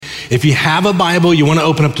If you have a Bible, you want to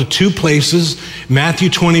open up to two places. Matthew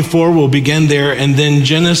 24, we'll begin there, and then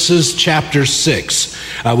Genesis chapter 6.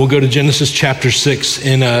 We'll go to Genesis chapter 6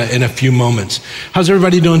 in a few moments. How's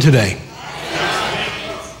everybody doing today?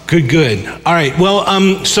 Good. All right.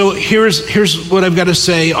 Well, so here's what I've got to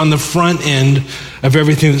say on the front end of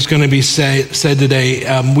everything that's going to be said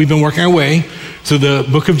today. We've been working our way through the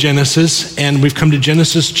book of Genesis, and we've come to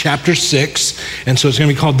Genesis chapter 6, and so it's going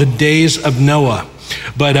to be called the Days of Noah.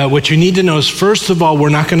 But what you need to know is, first of all, we're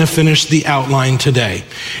not going to finish the outline today.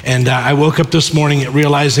 And I woke up this morning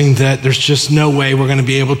realizing that there's just no way we're going to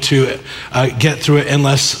be able to get through it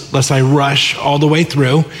unless I rush all the way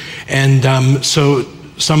through. And so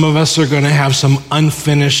some of us are going to have some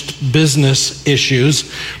unfinished business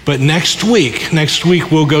issues. But next week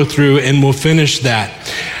we'll go through and we'll finish that.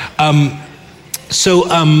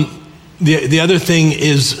 The other thing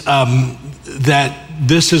is that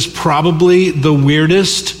this is probably the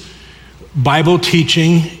weirdest Bible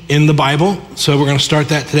teaching in the Bible. So we're going to start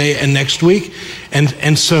that today and next week.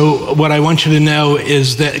 And so what I want you to know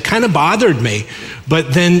is that it kind of bothered me.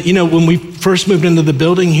 But then, when we first moved into the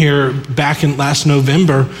building here back in last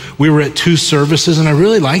November, we were at 2 services, and I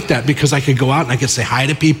really liked that because I could go out and I could say hi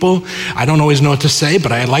to people. I don't always know what to say,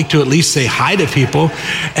 but I like to at least say hi to people.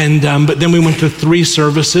 And but then we went to 3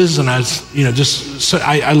 services, and I was,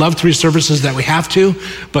 I love 3 services that we have to,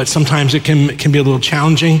 but sometimes it can be a little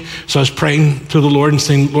challenging. So I was praying to the Lord and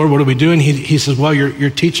saying, Lord, what are we doing? He says, well, you're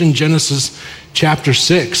teaching Genesis chapter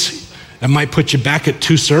 6. That might put you back at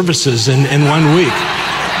 2 services in 1 week.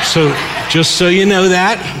 So just so you know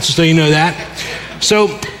that. So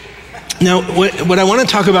now what I want to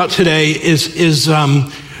talk about today is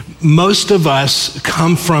most of us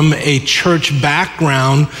come from a church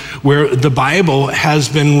background where the Bible has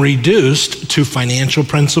been reduced to financial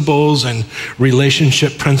principles and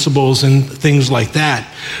relationship principles and things like that.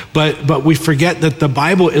 But we forget that the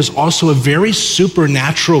Bible is also a very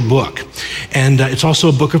supernatural book. And it's also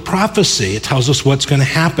a book of prophecy. It tells us what's going to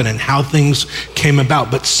happen and how things came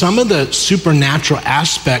about. But some of the supernatural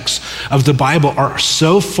aspects of the Bible are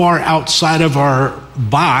so far outside of our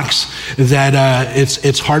box that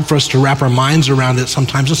it's hard for us to wrap our minds around it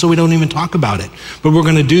sometimes, and so we don't even talk about it. But we're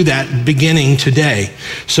going to do that beginning today.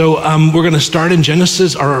 So we're going to start in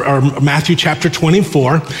Genesis or Matthew chapter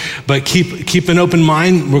 24, but keep an open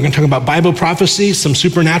mind. We're going to talk about Bible prophecy, some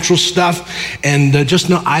supernatural stuff, and just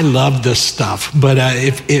know I love this stuff. But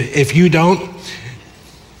if you don't,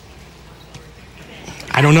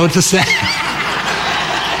 I don't know what to say.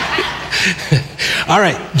 All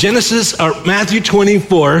right, Matthew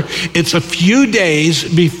 24, it's a few days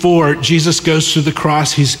before Jesus goes to the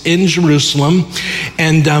cross. He's in Jerusalem,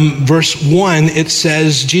 and verse 1, it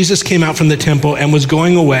says, Jesus came out from the temple and was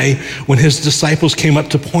going away when his disciples came up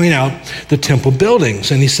to point out the temple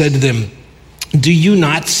buildings. And he said to them, do you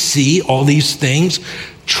not see all these things?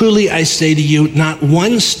 Truly I say to you, not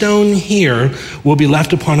one stone here will be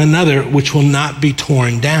left upon another which will not be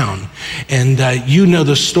torn down. And you know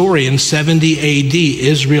the story. In 70 AD,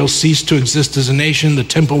 Israel ceased to exist as a nation. The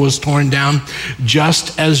temple was torn down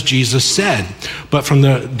just as Jesus said. But from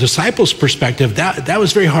the disciples' perspective, that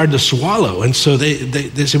was very hard to swallow. And so they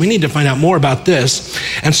said, we need to find out more about this.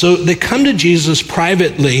 And so they come to Jesus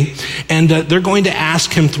privately, and they're going to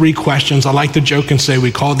ask him 3 questions. I like to joke and say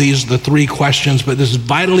we call these the 3 questions, but this is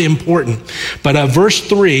vitally important. But verse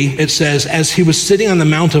 3, it says, as he was sitting on the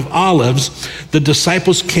Mount of Olives, the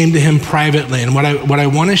disciples came to him privately. And what I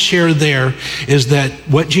want to share there is that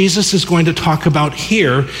what Jesus is going to talk about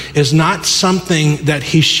here is not something that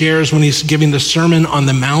he shares when he's giving the Sermon on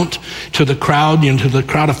the Mount to the crowd, to the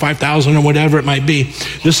crowd of 5,000 or whatever it might be.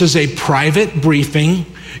 This is a private briefing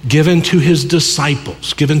given to his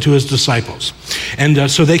disciples.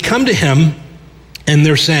 And so they come to him, and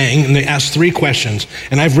they're saying, and they ask 3 questions,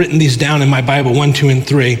 and I've written these down in my Bible, 1, 2, and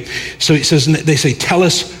 3. So he says, they say, tell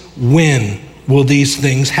us when will these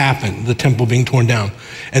things happen, the temple being torn down?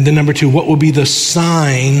 And then number 2, what will be the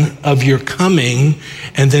sign of your coming?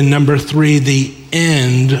 And then number 3, the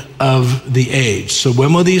end of the age. So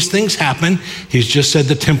when will these things happen? He's just said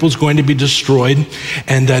the temple's going to be destroyed.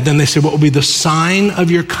 And then they say, what will be the sign of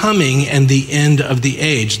your coming and the end of the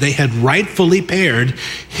age? They had rightfully paired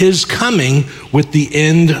his coming with the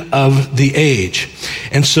end of the age.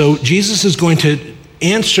 And so Jesus is going to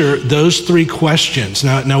answer those 3 questions.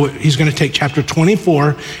 Now he's going to take chapter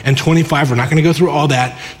 24 and 25. We're not going to go through all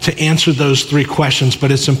that to answer those 3 questions, but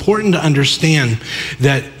it's important to understand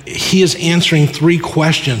that he is answering three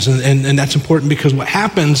questions, and that's important because what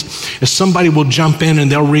happens is somebody will jump in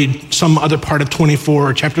and they'll read some other part of 24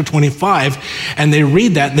 or chapter 25, and they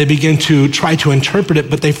read that and they begin to try to interpret it,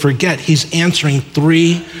 but they forget he's answering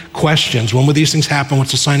three questions. When will these things happen?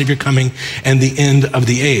 What's the sign of your coming and the end of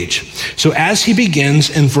the age? So as he begins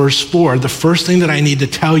in verse 4, the first thing that I need to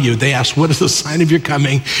tell you, they ask, what is the sign of your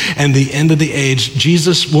coming and the end of the age?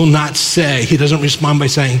 Jesus will not say, he doesn't respond by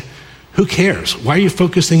saying, who cares? Why are you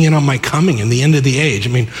focusing in on my coming and the end of the age?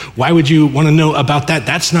 I mean, why would you want to know about that?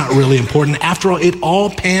 That's not really important. After all, it all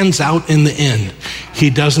pans out in the end. He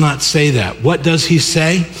does not say that. What does he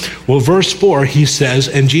say? Well, verse 4, he says,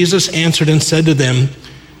 and Jesus answered and said to them,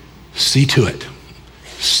 see to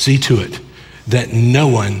it that no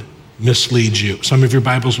one misleads you. Some of your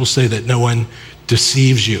Bibles will say that no one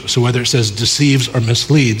deceives you. So whether it says deceives or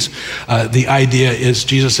misleads, the idea is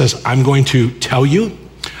Jesus says, I'm going to tell you,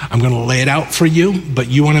 I'm going to lay it out for you, but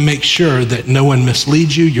you want to make sure that no one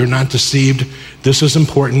misleads you. You're not deceived. This is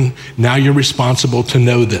important. Now you're responsible to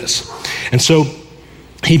know this. And so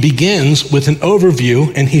he begins with an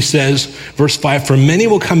overview, and he says, verse 5, for many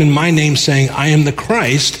will come in my name saying, I am the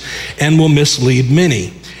Christ, and will mislead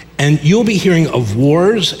many. And you'll be hearing of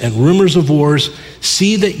wars and rumors of wars.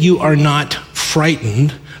 See that you are not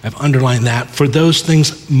frightened. I've underlined that. For those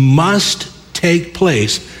things must take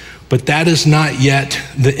place, but that is not yet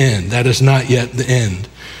the end. That is not yet the end.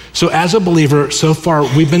 So as a believer, so far,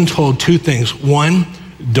 we've been told two things. One,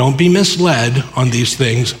 don't be misled on these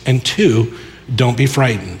things. And two, don't be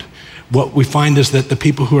frightened. What we find is that the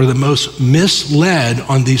people who are the most misled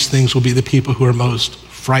on these things will be the people who are most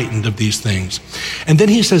frightened of these things. And then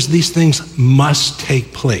he says these things must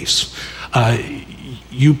take place.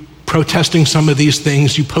 You protesting some of these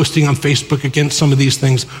things, you posting on Facebook against some of these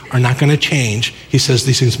things are not going to change. He says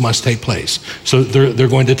these things must take place. So they're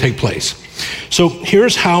going to take place. So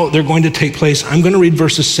here's how they're going to take place. I'm going to read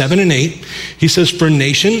verses 7 and 8. He says, for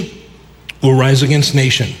nation will rise against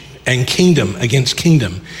nation, and kingdom against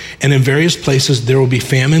kingdom. And in various places there will be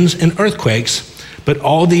famines and earthquakes, but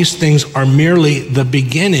all these things are merely the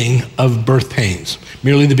beginning of birth pains.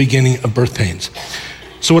 Merely the beginning of birth pains.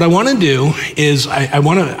 So what I want to do is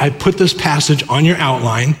I put this passage on your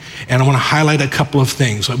outline, and I want to highlight a couple of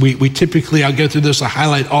things. We typically, I'll go through this, I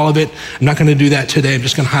highlight all of it. I'm not going to do that today. I'm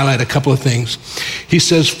just going to highlight a couple of things. He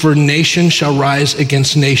says, for nation shall rise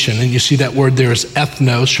against nation. And you see that word there is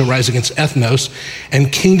ethnos, shall rise against ethnos,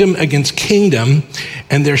 and kingdom against kingdom,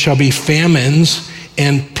 and there shall be famines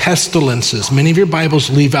and pestilences. Many of your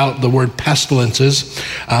Bibles leave out the word pestilences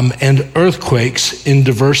and earthquakes in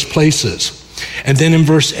diverse places. And then in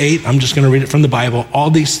verse 8, I'm just going to read it from the Bible.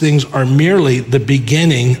 All these things are merely the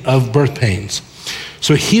beginning of birth pains.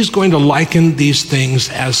 So he's going to liken these things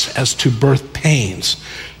as to birth pains.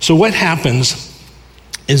 So what happens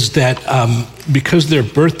is that because they're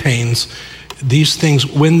birth pains, these things,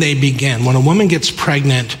 when they begin, when a woman gets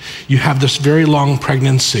pregnant, you have this very long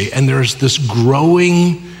pregnancy, and there's this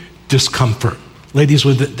growing discomfort. Ladies,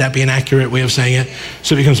 would that be an accurate way of saying it?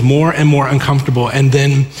 So it becomes more and more uncomfortable. And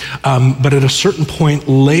then, but at a certain point,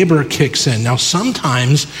 labor kicks in. Now,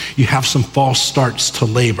 sometimes you have some false starts to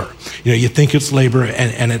labor. You know, you think it's labor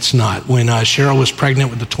and it's not. When Cheryl was pregnant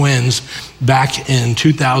with the twins back in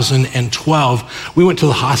 2012, we went to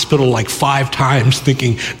the hospital like 5 times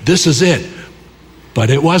thinking, this is it. But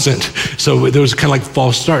it wasn't. So there was kind of like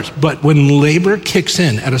false starts. But when labor kicks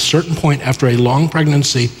in at a certain point after a long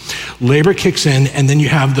pregnancy, labor kicks in, and then you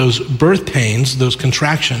have those birth pains, those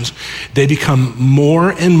contractions, they become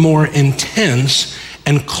more and more intense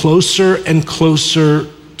and closer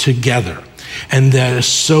together. And that is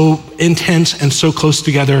so intense and so close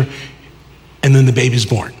together, and then the baby's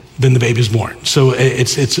born. So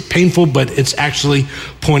it's painful, but it's actually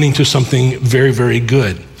pointing to something very, very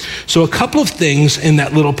good. So a couple of things in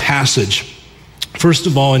that little passage. First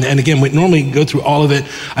of all, and again, we normally go through all of it.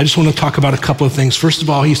 I just want to talk about a couple of things. First of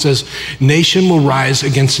all, he says, nation will rise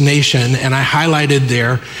against nation. And I highlighted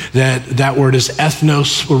there that word is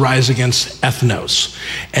ethnos will rise against ethnos.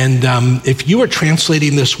 And if you were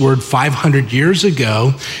translating this word 500 years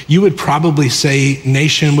ago, you would probably say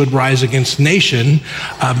nation would rise against nation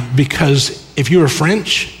because if you were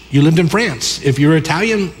French, you lived in France. If you're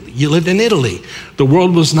Italian, you lived in Italy. The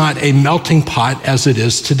world was not a melting pot as it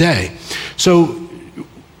is today. So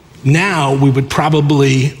now we would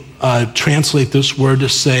probably translate this word to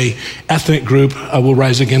say ethnic group will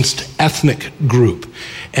rise against ethnic group.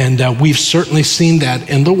 And we've certainly seen that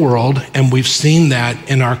in the world, and we've seen that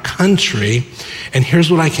in our country. And here's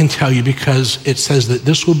what I can tell you, because it says that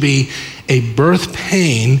this will be a birth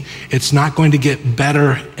pain. It's not going to get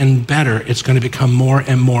better and better. It's going to become more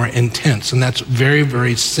and more intense. And that's very,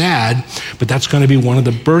 very sad, but that's going to be one of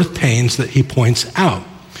the birth pains that he points out.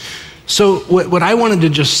 So what I wanted to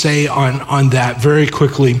just say on that very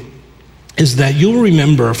quickly is that you'll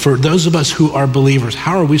remember, for those of us who are believers,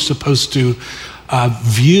 how are we supposed to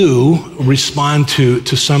respond to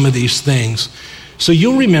some of these things? So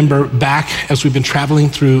you'll remember back as we've been traveling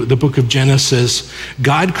through the book of Genesis,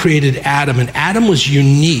 God created Adam, and Adam was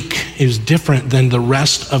unique. He was different than the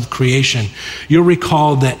rest of creation. You'll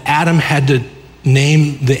recall that Adam had to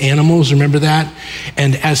name the animals, remember that?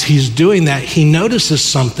 And as he's doing that, he notices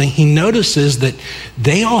something. He notices that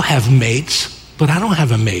they all have mates, but I don't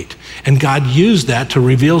have a mate. And God used that to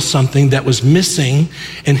reveal something that was missing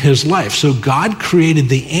in his life. So God created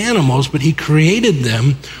the animals, but he created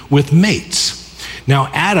them with mates. Now,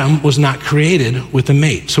 Adam was not created with a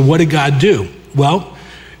mate. So what did God do? Well,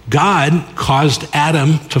 God caused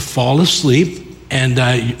Adam to fall asleep.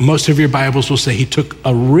 And most of your Bibles will say he took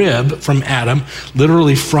a rib from Adam,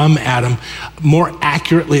 literally from Adam. More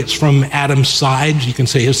accurately, it's from Adam's side. You can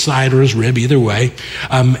say his side or his rib, either way.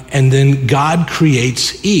 And then God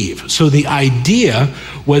creates Eve. So the idea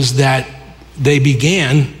was that they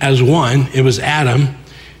began as one. It was Adam,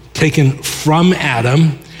 taken from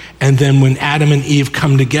Adam. And then when Adam and Eve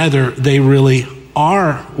come together, they really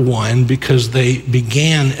are one because they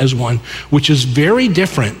began as one, which is very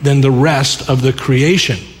different than the rest of the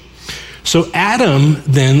creation. So Adam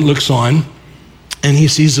then looks on and he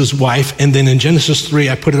sees his wife. And then in Genesis 3,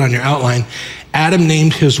 I put it on your outline, Adam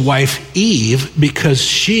named his wife Eve because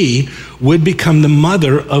she would become the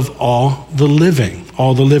mother of all the living,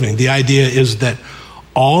 all the living. The idea is that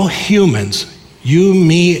all humans, you,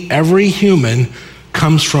 me, every human,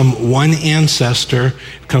 comes from one ancestor,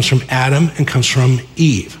 comes from Adam and comes from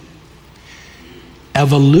Eve.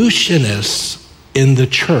 Evolutionists in the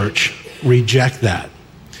church reject that.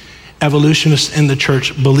 Evolutionists in the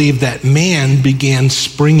church believe that man began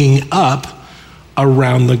springing up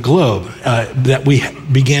around the globe, that we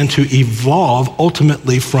began to evolve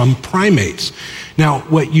ultimately from primates. Now,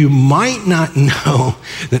 what you might not know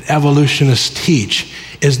that evolutionists teach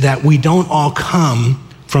is that we don't all come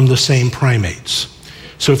from the same primates.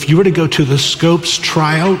 So if you were to go to the Scopes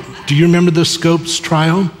trial, do you remember the Scopes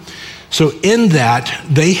trial? So in that,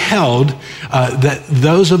 they held that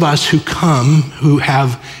those of us who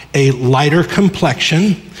have a lighter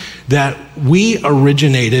complexion, that we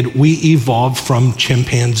evolved from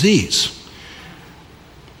chimpanzees,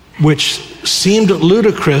 which seemed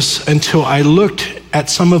ludicrous until I looked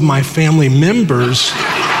at some of my family members.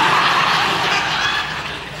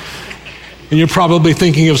 And you're probably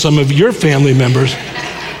thinking of some of your family members.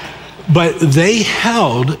 But they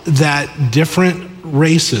held that different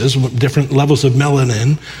races, different levels of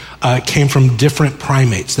melanin came from different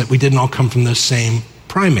primates, that we didn't all come from the same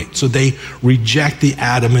primate. So they reject the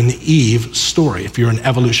Adam and Eve story. If you're an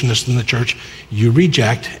evolutionist in the church, you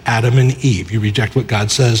reject Adam and Eve. You reject what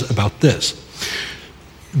God says about this.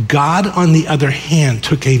 God, on the other hand,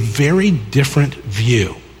 took a very different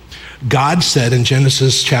view. God said in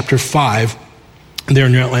Genesis chapter 5, there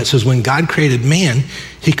in your outline, it says, when God created man,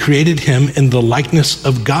 he created him in the likeness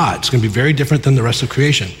of God. It's going to be very different than the rest of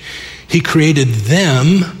creation. He created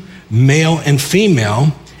them, male and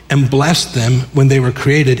female, and blessed them when they were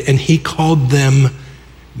created, and he called them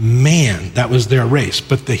man. That was their race.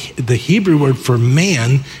 But the Hebrew word for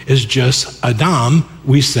man is just Adam.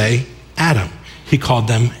 We say Adam. He called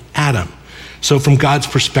them Adam. So from God's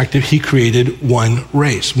perspective, he created one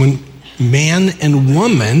race. When man and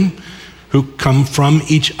woman, who come from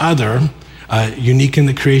each other, unique in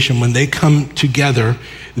the creation, when they come together,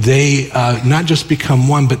 they not just become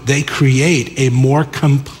one, but they create a more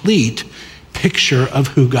complete picture of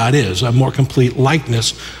who God is, a more complete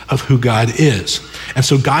likeness of who God is. And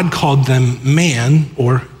so God called them man,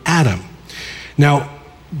 or Adam. Now,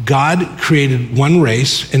 God created one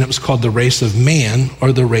race, and it was called the race of man,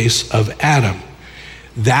 or the race of Adam.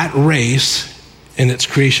 That race in its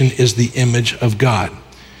creation is the image of God.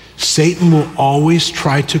 Satan will always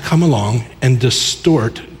try to come along and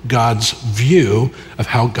distort God's view of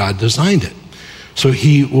how God designed it. So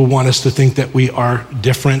he will want us to think that we are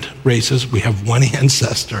different races. We have one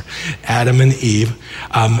ancestor, Adam and Eve.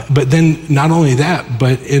 But then not only that,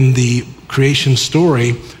 but in the creation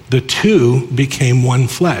story, the two became one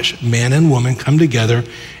flesh. Man and woman come together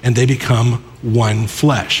and they become one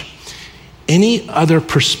flesh. any other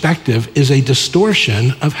perspective is a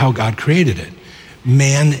distortion of how God created it.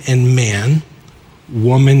 Man and man,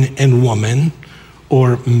 woman and woman,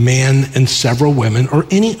 or man and several women, or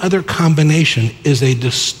any other combination is a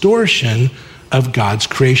distortion of God's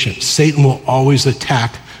creation. Satan will always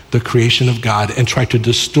attack the creation of God and try to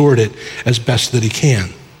distort it as best that he can.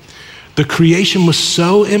 The creation was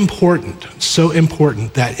so important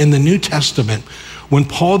that in the New Testament, when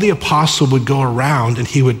Paul the Apostle would go around and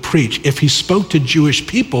he would preach, if he spoke to Jewish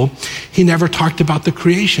people, he never talked about the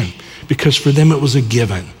creation because for them it was a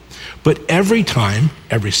given. But every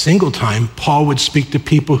single time, Paul would speak to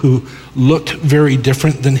people who looked very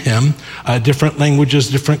different than him, different languages,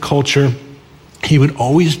 different culture, he would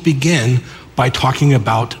always begin by talking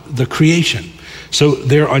about the creation. So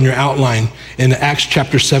there on your outline, in Acts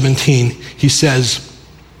chapter 17, he says,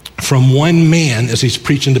 from one man, as he's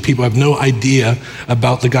preaching to people who have no idea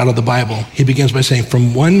about the God of the Bible, he begins by saying,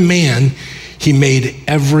 from one man, he made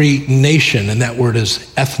every nation, and that word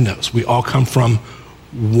is ethnos. We all come from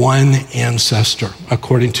one ancestor,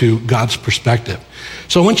 according to God's perspective.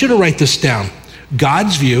 So I want you to write this down.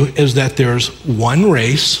 God's view is that there's one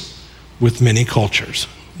race with many cultures.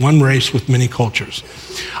 One race with many cultures.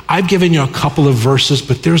 I've given you a couple of verses,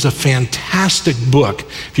 but there's a fantastic book,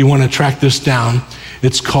 if you want to track this down.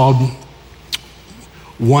 It's called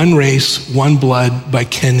One Race, One Blood by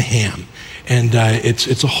Ken Ham. And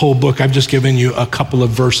it's a whole book. I've just given you a couple of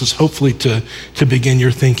verses, hopefully to begin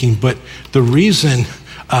your thinking. But the reason,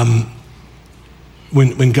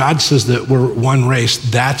 when God says that we're one race,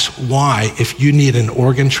 that's why if you need an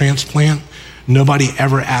organ transplant, nobody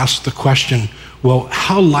ever asks the question, well,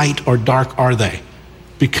 how light or dark are they?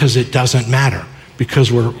 Because it doesn't matter,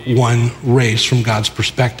 because we're one race from God's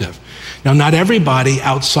perspective. Now, not everybody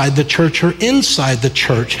outside the church or inside the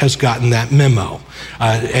church has gotten that memo,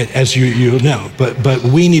 as you know, but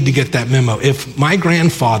we need to get that memo. If my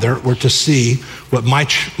grandfather were to see what my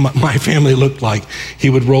family looked like, he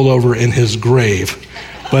would roll over in his grave.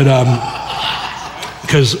 But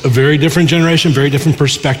because a very different generation, very different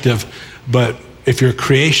perspective, but if you're a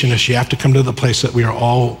creationist, you have to come to the place that we are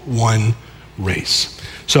all one race.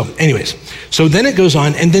 So anyways, so then it goes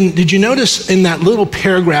on, and then did you notice in that little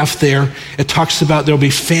paragraph there, it talks about there'll be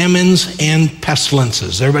famines and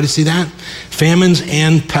pestilences. Everybody see that? Famines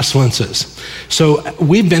and pestilences. So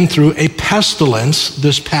we've been through a pestilence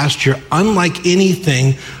this past year, unlike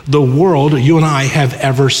anything the world, you and I, have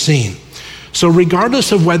ever seen. So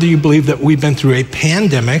regardless of whether you believe that we've been through a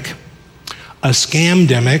pandemic, a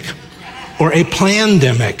scamdemic, or a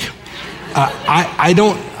plandemic,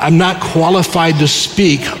 I'm not qualified to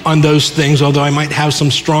speak on those things, although I might have some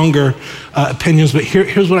stronger opinions, but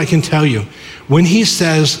here's what I can tell you. When he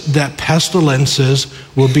says that pestilences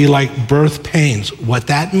will be like birth pains, what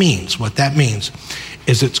that means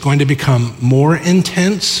is it's going to become more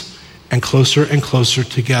intense and closer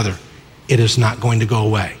together. It is not going to go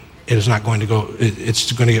away. It is not going to go,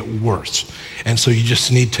 it's going to get worse. And so you just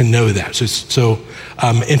need to know that. So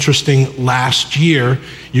interesting, last year,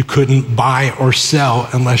 you couldn't buy or sell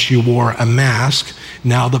unless you wore a mask.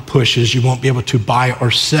 Now the push is you won't be able to buy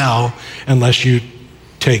or sell unless you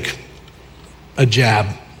take a jab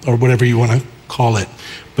or whatever you want to call it.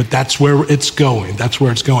 But that's where it's going. That's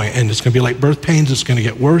where it's going. And it's going to be like birth pains. It's going to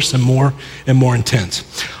get worse and more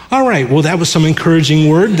intense. All right, well, that was some encouraging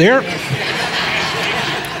word there.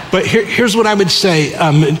 But here's what I would say.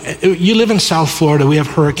 You live in South Florida. We have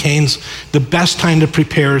hurricanes. The best time to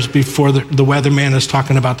prepare is before the weatherman is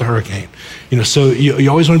talking about the hurricane. So you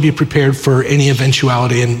always want to be prepared for any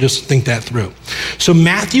eventuality and just think that through. So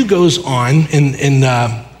Matthew goes on in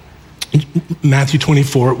Matthew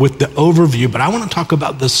 24 with the overview, but I want to talk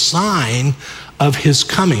about the sign of his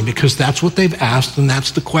coming, because that's what they've asked, and that's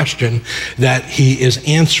the question that he is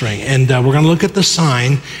answering. And we're going to look at the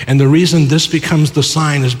sign, and the reason this becomes the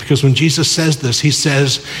sign is because when Jesus says this, he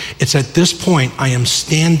says, it's at this point, I am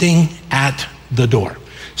standing at the door.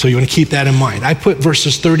 So you want to keep that in mind. I put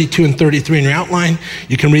verses 32 and 33 in your outline.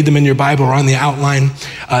 You can read them in your Bible or on the outline.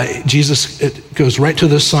 Jesus goes right to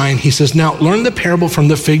the sign. He says, now learn the parable from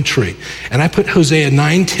the fig tree. And I put Hosea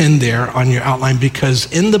 9:10 there on your outline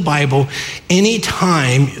because in the Bible,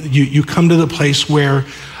 anytime you come to the place where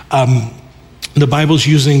the Bible's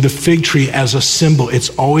using the fig tree as a symbol, it's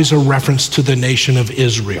always a reference to the nation of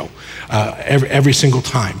Israel, every single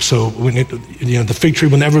time. So when the fig tree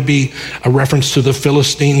will never be a reference to the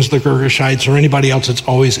Philistines, the Girgashites, or anybody else. It's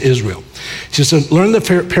always Israel. He says, learn the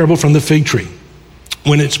parable from the fig tree.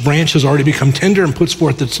 When its branch has already become tender and puts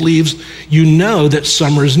forth its leaves, you know that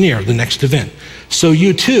summer is near, the next event. So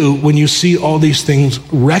you too, when you see all these things,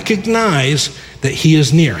 recognize that he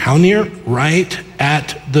is near. How near? Right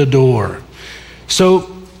at the door.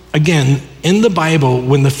 So again, in the Bible,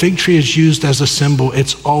 when the fig tree is used as a symbol,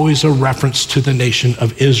 it's always a reference to the nation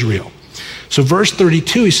of Israel. So verse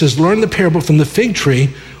 32, he says, learn the parable from the fig tree.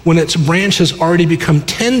 When its branch has already become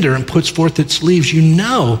tender and puts forth its leaves, you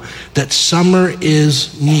know that summer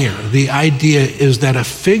is near. The idea is that a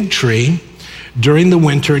fig tree during the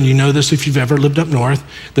winter, and you know this if you've ever lived up north,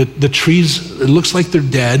 the trees, it looks like they're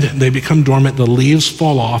dead. They become dormant, the leaves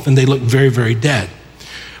fall off, and they look very, very dead.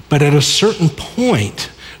 But at a certain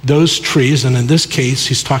point, those trees, and in this case,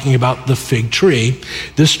 he's talking about the fig tree,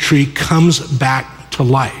 this tree comes back to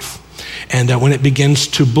life. And when it begins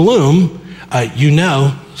to bloom, you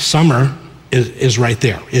know summer is right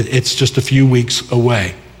there. It's just a few weeks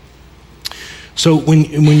away. So when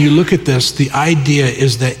you look at this, the idea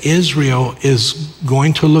is that Israel is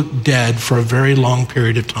going to look dead for a very long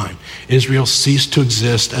period of time. Israel ceased to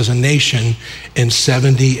exist as a nation in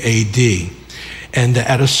 70 AD. And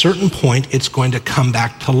at a certain point, it's going to come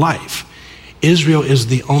back to life. Israel is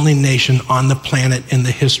the only nation on the planet in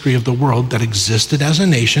the history of the world that existed as a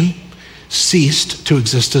nation, ceased to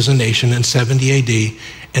exist as a nation in 70 AD,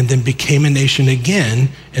 and then became a nation again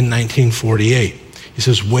in 1948. He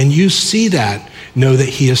says, when you see that, know that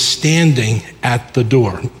he is standing at the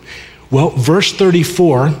door. Well, verse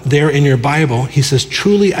 34 there in your Bible, he says,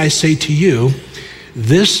 truly I say to you,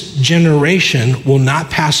 this generation will not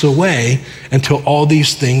pass away until all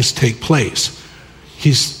these things take place.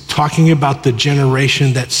 He's talking about the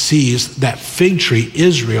generation that sees that fig tree,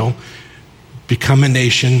 Israel, become a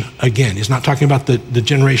nation again. He's not talking about the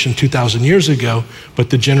generation 2,000 years ago, but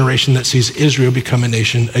the generation that sees Israel become a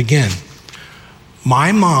nation again.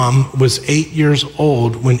 My mom was 8 years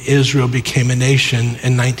old when Israel became a nation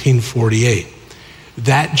in 1948.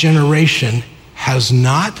 That generation has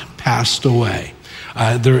not passed away.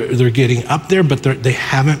 They're getting up there, but they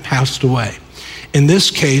haven't passed away. In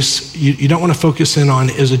this case, you don't want to focus in on,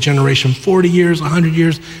 is a generation 40 years, 100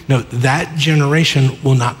 years? No, that generation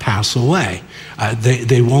will not pass away.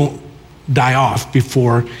 They won't die off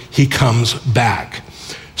before he comes back.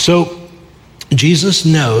 So Jesus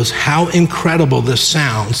knows how incredible this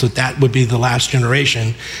sounds, that would be the last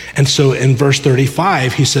generation. And so in verse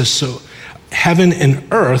 35, he says, so heaven and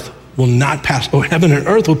earth will not pass, heaven and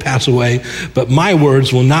earth will pass away, but my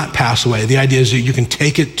words will not pass away. The idea is that you can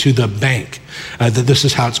take it to the bank, that this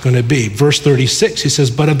is how it's going to be. Verse 36, he says,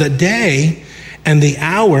 but of the day and the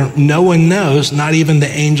hour no one knows, not even the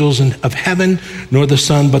angels of heaven, nor the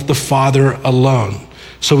Son, but the Father alone.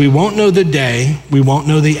 So we won't know the day, we won't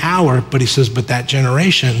know the hour, but he says, but that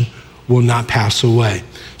generation will not pass away.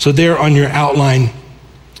 So there on your outline,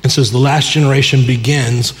 it says the last generation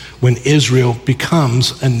begins when Israel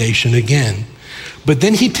becomes a nation again. But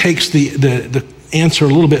then he takes the answer a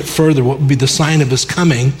little bit further, what would be the sign of his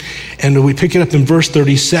coming, and we pick it up in verse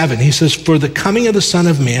 37. He says, for the coming of the Son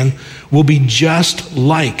of Man will be just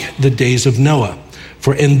like the days of Noah.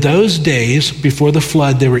 For in those days before the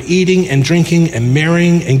flood, they were eating and drinking and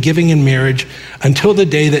marrying and giving in marriage until the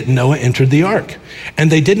day that Noah entered the ark.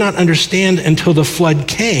 And they did not understand until the flood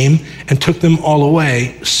came and took them all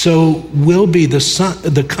away. So will be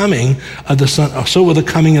the coming of the Son. So will the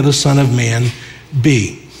coming of the Son of Man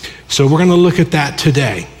be. So we're going to look at that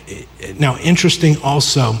today. Now, interesting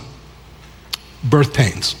also, birth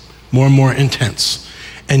pains, more and more intense.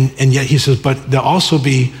 And yet he says, but there'll also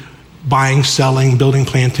be buying, selling, building,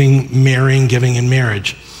 planting, marrying, giving in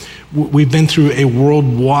marriage. We've been through a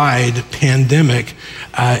worldwide pandemic.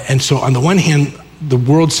 And so on the one hand, the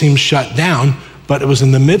world seems shut down, but it was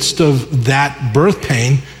in the midst of that birth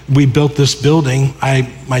pain, we built this building.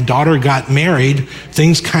 My daughter got married,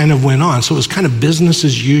 things kind of went on. So it was kind of business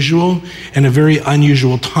as usual and a very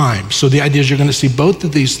unusual time. So the idea is you're going to see both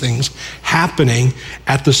of these things happening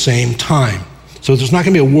at the same time. So there's not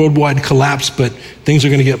going to be a worldwide collapse, but things are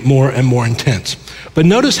going to get more and more intense. But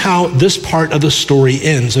notice how this part of the story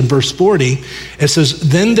ends. In verse 40, it says,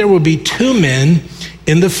 then there will be two men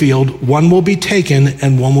in the field, one will be taken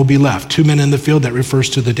and one will be left. Two men in the field, that refers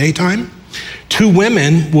to the daytime. Two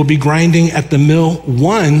women will be grinding at the mill,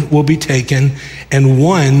 one will be taken and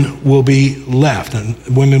one will be left. And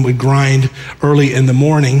women would grind early in the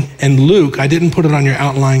morning. And Luke, I didn't put it on your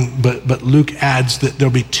outline, but Luke adds that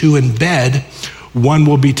there'll be two in bed, one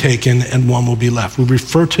will be taken and one will be left. We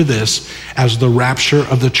refer to this as the rapture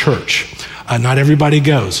of the church. Not everybody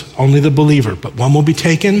goes, only the believer, but one will be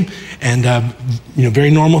taken and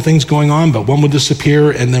very normal things going on, but one will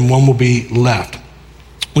disappear and then one will be left.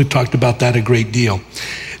 We've talked about that a great deal.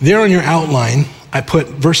 There on your outline, I put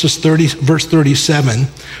verse 37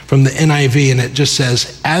 from the NIV, and it just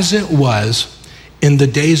says, as it was in the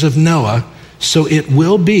days of Noah, so it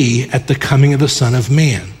will be at the coming of the Son of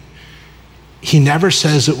Man. he never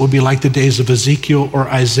says it will be like the days of Ezekiel or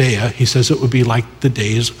Isaiah. He says it would be like the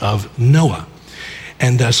days of Noah.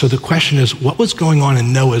 And so the question is, what was going on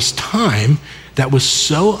in Noah's time that was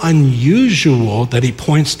so unusual that he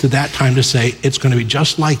points to that time to say it's going to be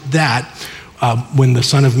just like that when the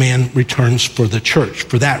Son of Man returns for the church?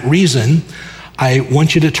 For that reason, I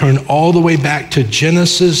want you to turn all the way back to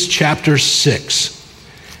Genesis chapter 6.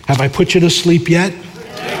 Have I put you to sleep yet?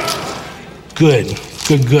 Good.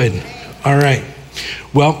 All right.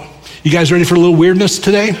 Well, you guys ready for a little weirdness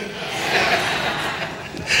today?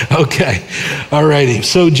 Okay. All righty.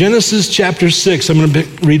 So Genesis chapter 6, I'm going to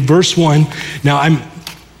read verse 1. Now,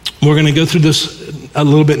 we're going to go through this a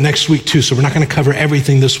little bit next week too, so we're not going to cover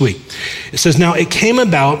everything this week. It says, now it came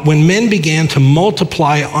about when men began to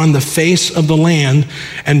multiply on the face of the land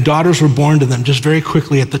and daughters were born to them. Just very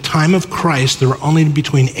quickly, at the time of Christ, there were only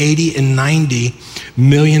between 80 and 90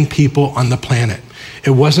 million people on the planet.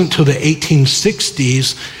 It wasn't until the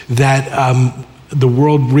 1860s that the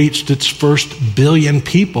world reached its first billion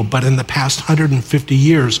people, but in the past 150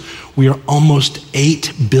 years, we are almost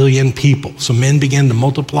 8 billion people. So men began to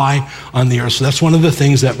multiply on the earth. So that's one of the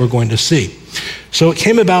things that we're going to see. So it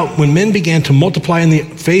came about when men began to multiply on the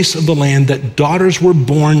face of the land that daughters were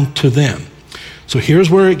born to them. So here's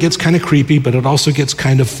where it gets kind of creepy, but it also gets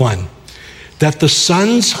kind of fun. That the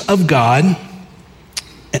sons of God,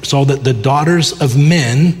 so that the daughters of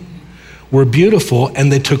men were beautiful, and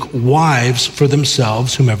they took wives for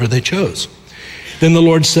themselves, whomever they chose. Then the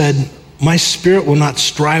Lord said, my spirit will not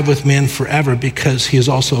strive with man forever, because he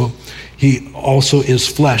also is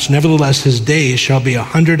flesh. Nevertheless, his days shall be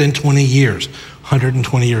 120 years.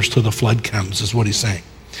 120 years till the flood comes, is what he's saying.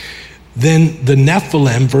 Then the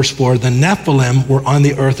Nephilim, verse 4, the Nephilim were on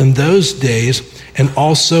the earth in those days, and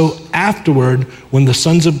also afterward, when the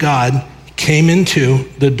sons of God came into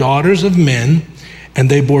the daughters of men, and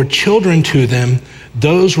they bore children to them.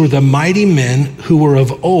 Those were the mighty men who were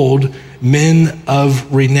of old, men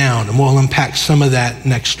of renown. And we'll unpack some of that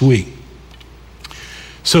next week.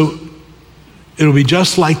 So it'll be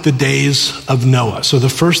just like the days of Noah. So the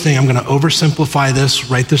first thing, I'm going to oversimplify this,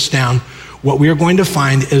 write this down. What we are going to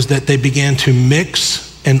find is that they began to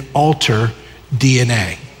mix and alter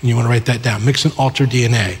DNA. You want to write that down, mix and alter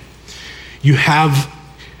DNA. You have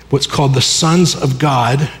what's called the sons of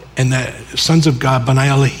God, and the sons of God, B'nai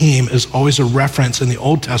Elohim, is always a reference in the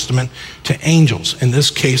Old Testament to angels. In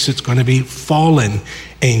this case, it's going to be fallen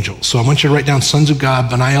angels. So I want you to write down sons of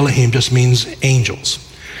God, B'nai Elohim just means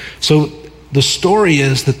angels. So the story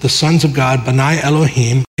is that the sons of God, B'nai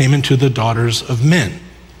Elohim, came into the daughters of men.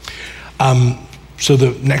 So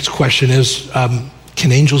the next question is,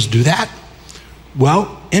 can angels do that?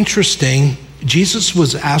 Well, interesting. Jesus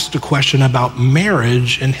was asked a question about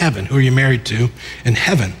marriage in heaven. Who are you married to in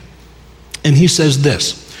heaven? And he says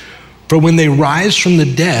this, for when they rise from the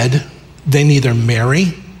dead, they neither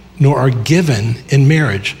marry nor are given in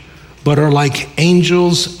marriage, but are like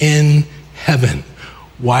angels in heaven.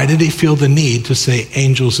 Why did he feel the need to say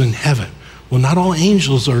angels in heaven? Well, not all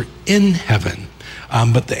angels are in heaven,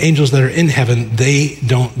 but the angels that are in heaven, they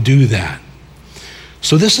don't do that.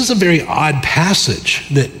 So this is a very odd passage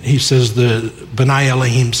that he says the B'nai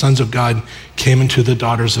Elohim, sons of God, came into the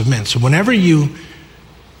daughters of men. So whenever you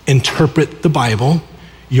interpret the Bible,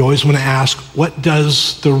 you always want to ask, what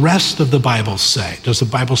does the rest of the Bible say? Does the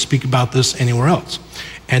Bible speak about this anywhere else?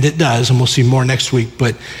 And it does, and we'll see more next week.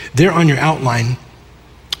 But there on your outline,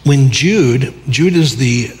 when Jude is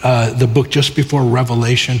the book just before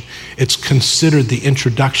Revelation. It's considered the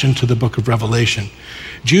introduction to the book of Revelation.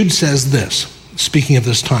 Jude says this, speaking of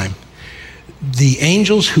this time, the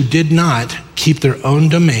angels who did not keep their own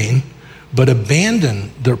domain, but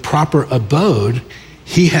abandoned their proper abode,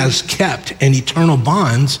 he has kept in eternal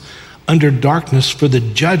bonds under darkness for the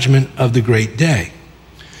judgment of the great day.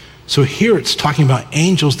 So here it's talking about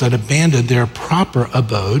angels that abandoned their proper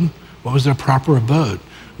abode. What was their proper abode?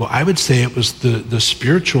 Well, I would say it was the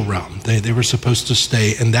spiritual realm. They were supposed to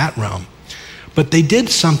stay in that realm. But they did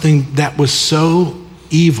something that was so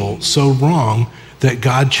evil, so wrong, that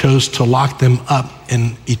God chose to lock them up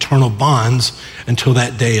in eternal bonds until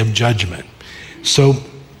that day of judgment. So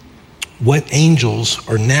what angels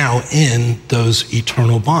are now in those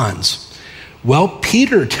eternal bonds? Well,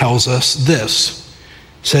 Peter tells us this,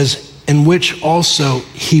 says, in which also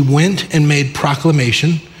he went and made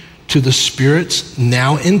proclamation to the spirits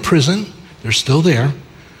now in prison, they're still there,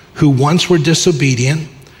 who once were disobedient,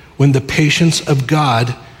 when the patience of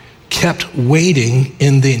God kept waiting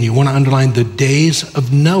in the, and you want to underline, the days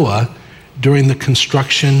of Noah during the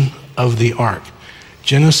construction of the ark.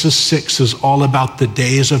 Genesis 6 is all about the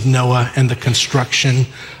days of Noah and the construction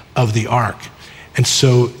of the ark. And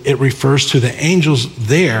so it refers to the angels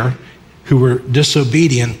there who were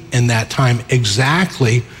disobedient in that time,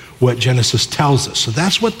 exactly what Genesis tells us. So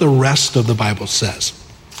that's what the rest of the Bible says.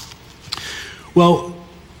 Well,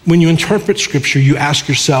 when you interpret Scripture, you ask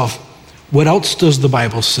yourself, what else does the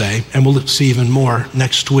Bible say? And we'll see even more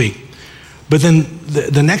next week. But then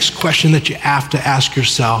the next question that you have to ask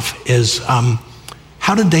yourself is,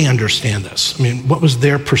 how did they understand this? I mean, what was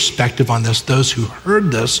their perspective on this, those who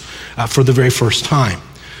heard this for the very first time?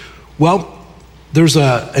 Well, there's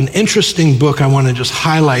an interesting book I want to just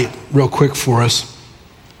highlight real quick for us.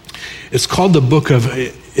 It's called the book of,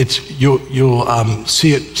 you'll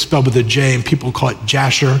see it spelled with a J, and people call it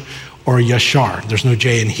Jasher or Yashar. There's no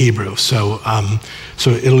J in Hebrew, so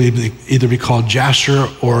it'll either be called Jasher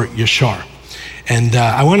or Yashar. And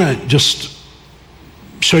I want to just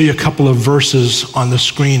show you a couple of verses on the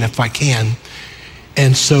screen if I can.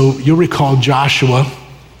 And so you'll recall Joshua.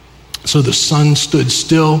 So the sun stood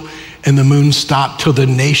still and the moon stopped till the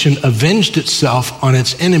nation avenged itself on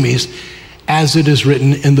its enemies, as it is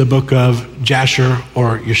written in the book of Jasher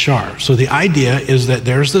or Yashar. So the idea is that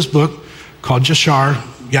there's this book called Yashar,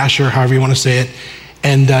 however you want to say it.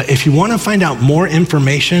 And if you want to find out more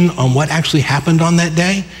information on what actually happened on that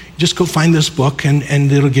day, just go find this book and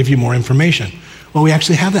it'll give you more information. Well, we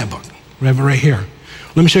actually have that book. We have it right here.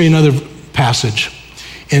 Let me show you another passage.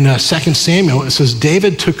 In 2 Samuel, it says,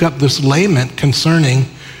 David took up this lament concerning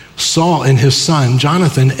Saul and his son,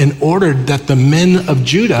 Jonathan, and ordered that the men of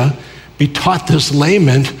Judah be taught this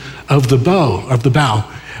lament of the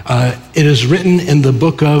bow. It is written in the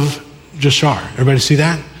book of Jashar. Everybody see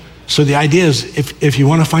that? So the idea is, if you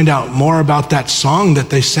want to find out more about that song that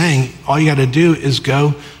they sang, all you got to do is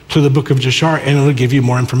go to the book of Jashar and it'll give you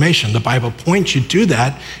more information. The Bible points you to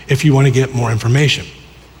that if you want to get more information.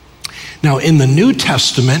 Now, in the New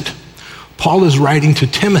Testament, Paul is writing to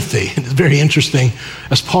Timothy, and it's very interesting.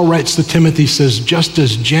 As Paul writes to Timothy, he says, just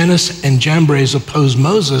as Jannes and Jambres opposed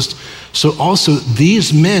Moses, so also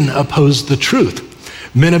these men oppose the truth.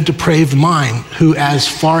 Men of depraved mind, who as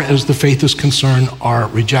far as the faith is concerned are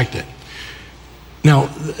rejected. Now,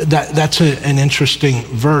 that's an interesting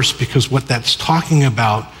verse, because what that's talking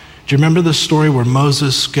about, do you remember the story where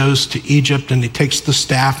Moses goes to Egypt and he takes the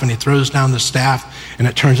staff and he throws down the staff and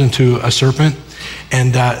it turns into a serpent?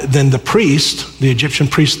 And then the Egyptian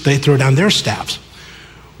priest, they throw down their staffs.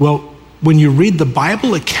 Well, when you read the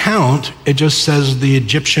Bible account, it just says the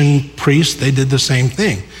Egyptian priests, they did the same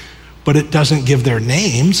thing, but it doesn't give their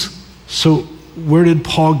names. So where did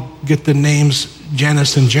Paul get the names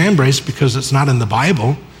Jannes and Jambres? Because it's not in the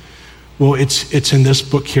Bible. Well, it's in this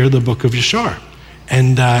book here, the book of Jashar.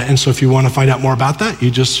 And so if you want to find out more about that, you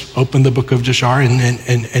just open the book of Jashar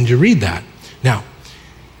and you read that. Now,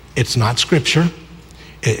 it's not scripture,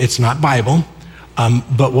 it's not Bible,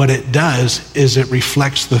 but what it does is it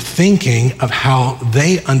reflects the thinking of how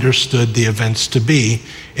they understood the events to be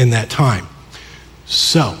in that time.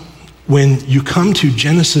 So when you come to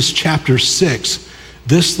Genesis chapter 6,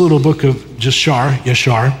 this little book of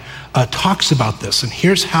Yashar, talks about this. And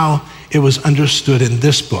here's how it was understood in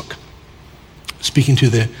this book, speaking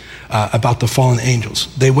to about the fallen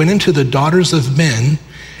angels. They went into the daughters of men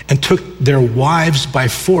and took their wives by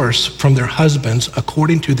force from their husbands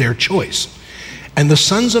according to their choice. And the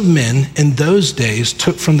sons of men in those days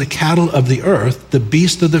took from the cattle of the earth, the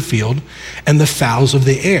beasts of the field, and the fowls of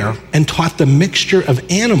the air, and taught the mixture of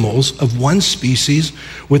animals of one species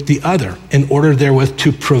with the other, in order therewith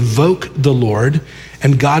to provoke the Lord.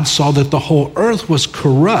 And God saw that the whole earth was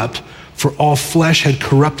corrupt, for all flesh had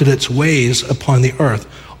corrupted its ways upon the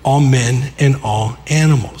earth, all men and all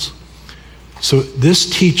animals. So this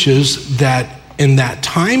teaches that in that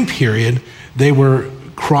time period, they were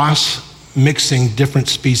cross-mixing different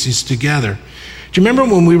species together. Do you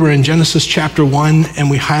remember when we were in Genesis chapter 1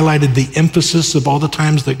 and we highlighted the emphasis of all the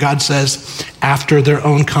times that God says, after their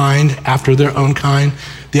own kind, after their own kind?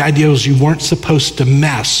 The idea was you weren't supposed to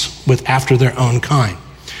mess with after their own kind.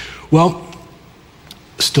 Well,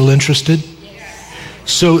 still interested?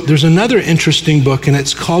 So there's another interesting book, and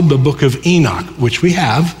it's called the Book of Enoch, which we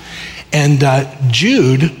have. And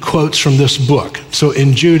Jude quotes from this book. So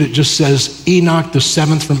in Jude, it just says, Enoch, the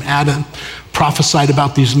seventh from Adam, prophesied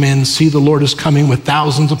about these men. See, the Lord is coming with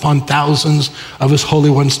thousands upon thousands of his holy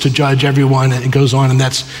ones to judge everyone. And it goes on, and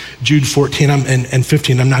that's Jude 14 and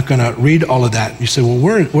 15. I'm not going to read all of that. You say, well,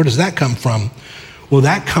 where does that come from? Well,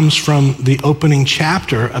 that comes from the opening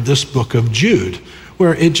chapter of this book of Jude,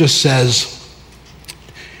 where it just says,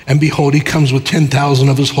 and behold, he comes with 10,000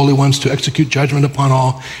 of his holy ones to execute judgment upon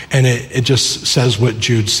all. And it just says what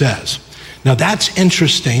Jude says. Now that's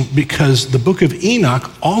interesting because the book of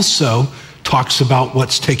Enoch also talks about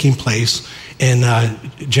what's taking place in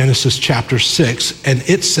Genesis chapter 6, and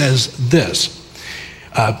it says this.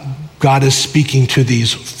 God is speaking to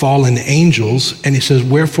these fallen angels, and he says,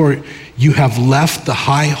 "Wherefore you have left the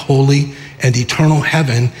high, holy, and eternal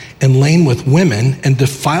heaven, and lain with women, and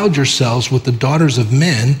defiled yourselves with the daughters of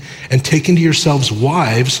men, and taken to yourselves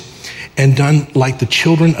wives, and done like the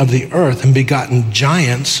children of the earth, and begotten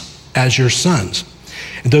giants as your sons.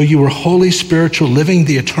 And though you were holy, spiritual, living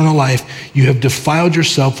the eternal life, you have defiled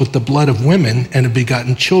yourself with the blood of women, and have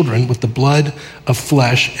begotten children with the blood of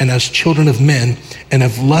flesh, and as children of men, and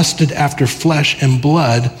have lusted after flesh and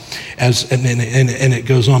blood," and it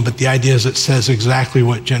goes on. But the idea is it says exactly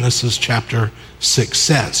what Genesis chapter 6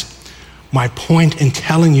 says. My point in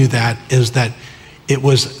telling you that is that it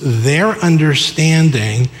was their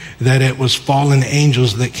understanding that it was fallen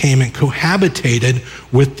angels that came and cohabitated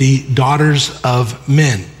with the daughters of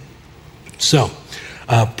men. So,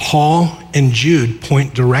 Paul and Jude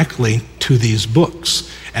point directly to these books.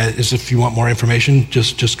 As if you want more information,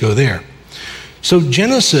 just go there. So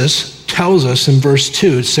Genesis tells us in verse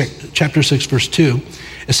 2, chapter 6, verse 2,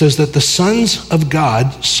 it says that the sons of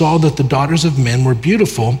God saw that the daughters of men were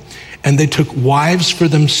beautiful, and they took wives for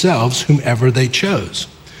themselves whomever they chose.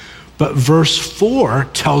 But verse 4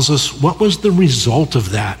 tells us what was the result of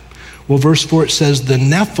that. Well, verse 4, it says, "The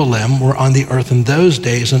Nephilim were on the earth in those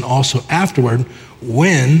days, and also afterward,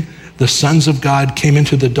 when the sons of God came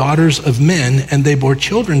into the daughters of men, and they bore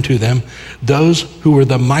children to them, those who were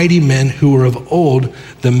the mighty men who were of old,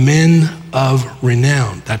 the men of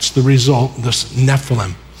renown." That's the result, this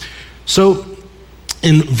Nephilim. So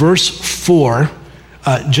in verse 4,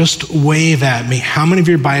 just wave at me. How many of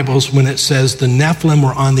your Bibles, when it says the Nephilim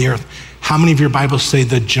were on the earth, how many of your Bibles say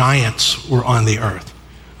the giants were on the earth?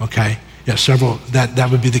 Okay, yeah, several. That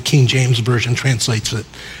would be the King James Version translates it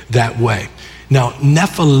that way. Now,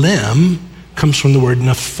 Nephilim comes from the word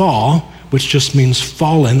nephal, which just means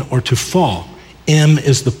fallen or to fall. M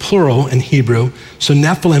is the plural in Hebrew, so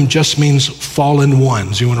Nephilim just means fallen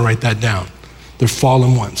ones. You want to write that down. They're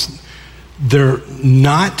fallen ones. They're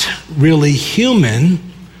not really human,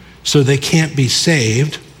 so they can't be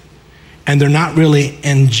saved, and they're not really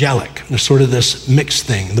angelic. They're sort of this mixed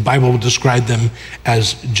thing. The Bible will describe them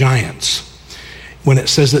as giants. When it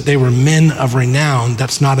says that they were men of renown,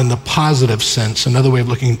 that's not in the positive sense. Another way of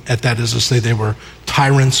looking at that is to say they were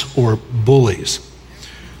tyrants or bullies.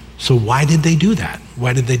 So why did they do that?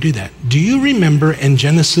 Why did they do that? Do you remember in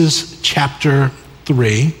Genesis chapter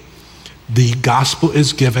 3, the gospel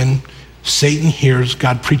is given, Satan hears,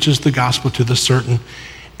 God preaches the gospel to the certain,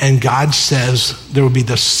 and God says there will be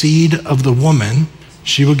the seed of the woman,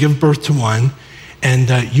 she will give birth to one,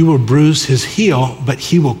 and you will bruise his heel, but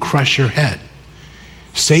he will crush your head.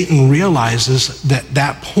 Satan realizes at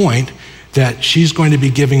that point that she's going to be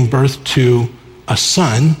giving birth to a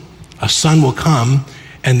son will come,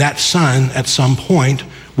 and that son at some point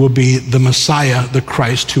will be the Messiah, the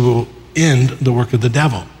Christ, who will end the work of the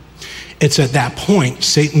devil. It's at that point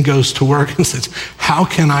Satan goes to work and says, how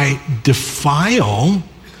can I defile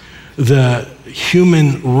the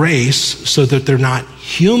human race so that they're not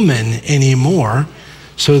human anymore,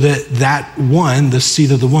 so that one, the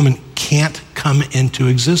seed of the woman, can't come into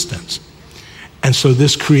existence? And so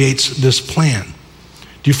this creates this plan.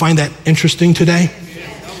 Do you find that interesting today?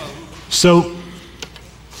 So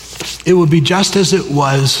it would be just as it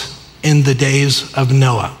was in the days of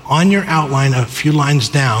Noah. On your outline, a few lines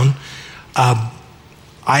down,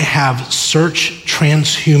 I have search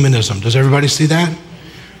transhumanism. Does everybody see that?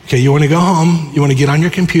 Okay, you want to go home, you want to get on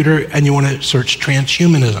your computer, and you want to search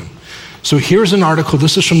transhumanism. So here's an article,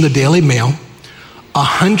 this is from the Daily Mail.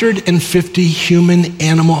 150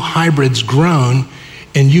 human-animal hybrids grown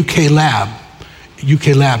in UK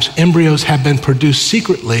labs. Embryos have been produced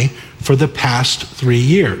secretly for the past 3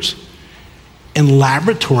 years. In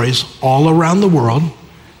laboratories all around the world,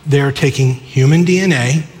 they're taking human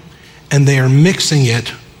DNA and they are mixing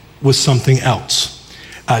it with something else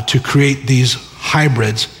to create these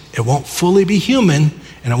hybrids. It won't fully be human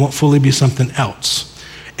and it won't fully be something else.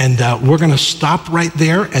 And we're gonna stop right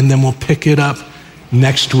there and then we'll pick it up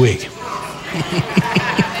next week.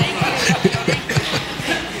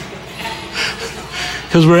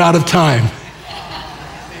 Because we're out of time.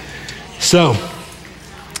 So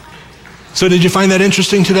did you find that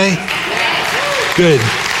interesting today? Good.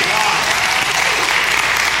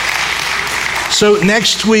 So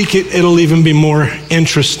next week, it'll even be more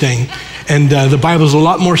interesting. And the Bible's a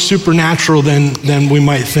lot more supernatural than we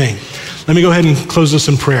might think. Let me go ahead and close this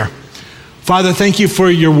in prayer. Father, thank you for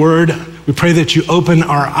your word. we pray that you open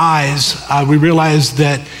our eyes. We realize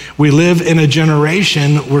that we live in a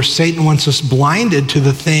generation where Satan wants us blinded to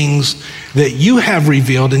the things that you have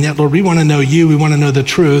revealed. And yet, Lord, we want to know you. We want to know the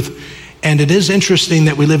truth. And it is interesting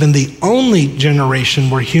that we live in the only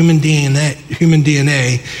generation where human DNA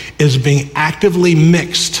is being actively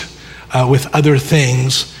mixed with other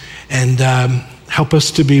things. And help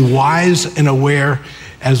us to be wise and aware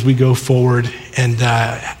as we go forward, and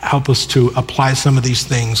help us to apply some of these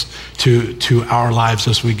things to our lives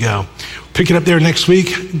as we go. Pick it up there next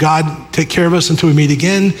week. God, take care of us until we meet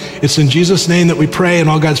again. It's in Jesus' name that we pray, and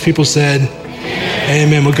all God's people said,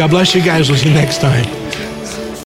 amen. Well, God bless you guys. We'll see you next time.